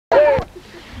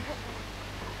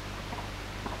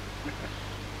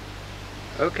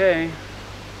Okay.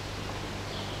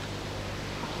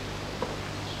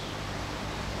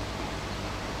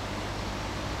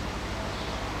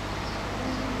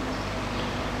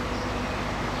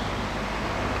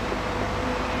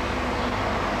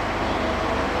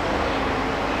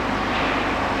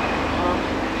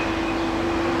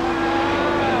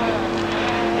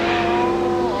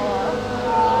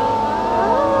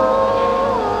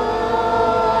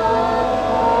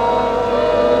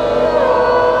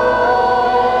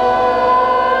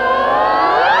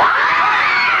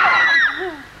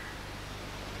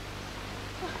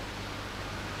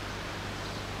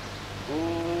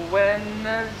 When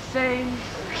the saints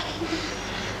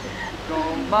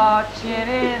go marching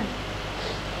in,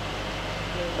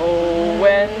 oh,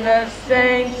 when the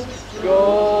saints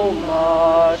go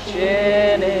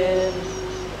marching in,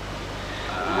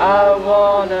 I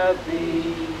wanna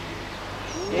be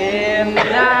in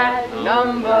that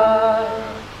number.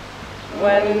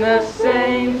 When the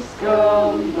saints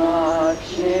go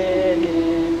marching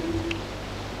in,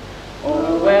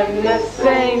 oh, when the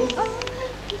saints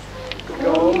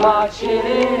go marching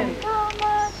in,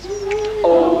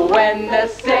 oh, when the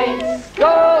saints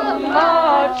go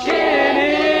marching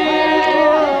in,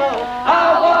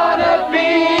 I wanna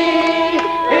be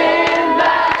in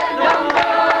that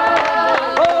number.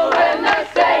 Oh, when the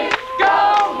saints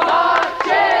go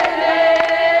marching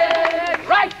in.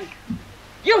 Right,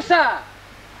 you sir,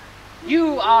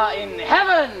 you are in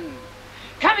heaven.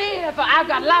 Come here, for I've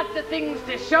got lots of things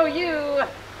to show you.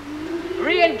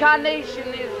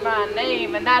 Reincarnation is my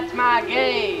name, and that's my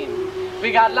game.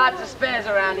 We got lots of spares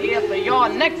around here for your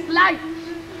next life.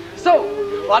 So,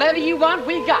 whatever you want,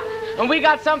 we got. And we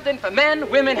got something for men,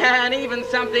 women, and even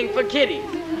something for kiddies.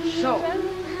 So,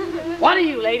 what are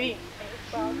you, lady?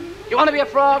 You want to be a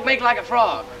frog? Make like a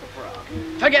frog.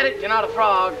 Forget it, you're not a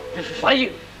frog. What are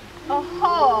you? A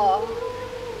whore.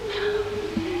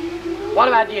 What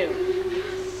about you?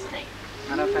 Snake.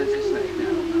 I'm no fancy snake,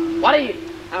 no. What are you?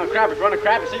 I'm a crab. Run a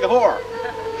crab and see the whore.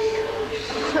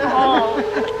 Oh.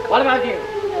 What about you?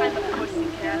 I'm a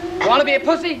pussycat. You want to be a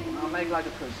pussy? I'll make like a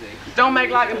pussy. Don't make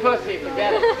like a pussy,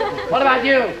 forget it. What about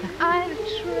you? I'm a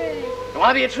tree. You want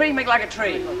to be a tree? Make like a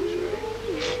tree.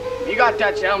 You got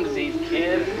Dutch elm disease,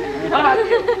 kid. What about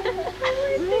you?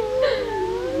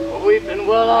 A weeping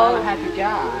willow. I'm a happy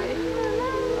guy.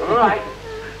 All right.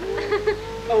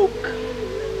 Oak.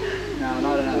 No,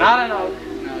 not an oak. Not an oak.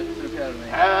 No, it doesn't appeal to me.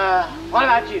 What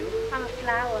about you? I'm a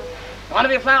flower. You want to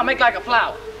be a flower? Make like a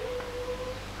flower.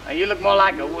 You look more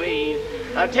like a weed.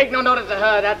 Take no notice of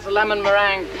her. That's a lemon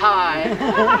meringue pie.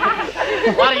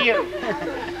 What are you?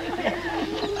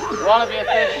 You want to be a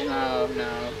fish? No, no.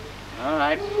 All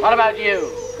right. What about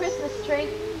you? Christmas tree.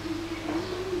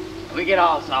 We get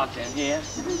all sorts in here.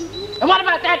 And what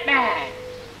about that man?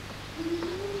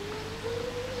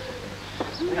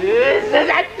 Is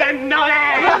that the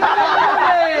noise?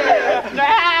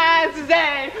 That's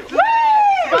it. Woo!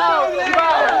 Go,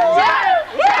 go.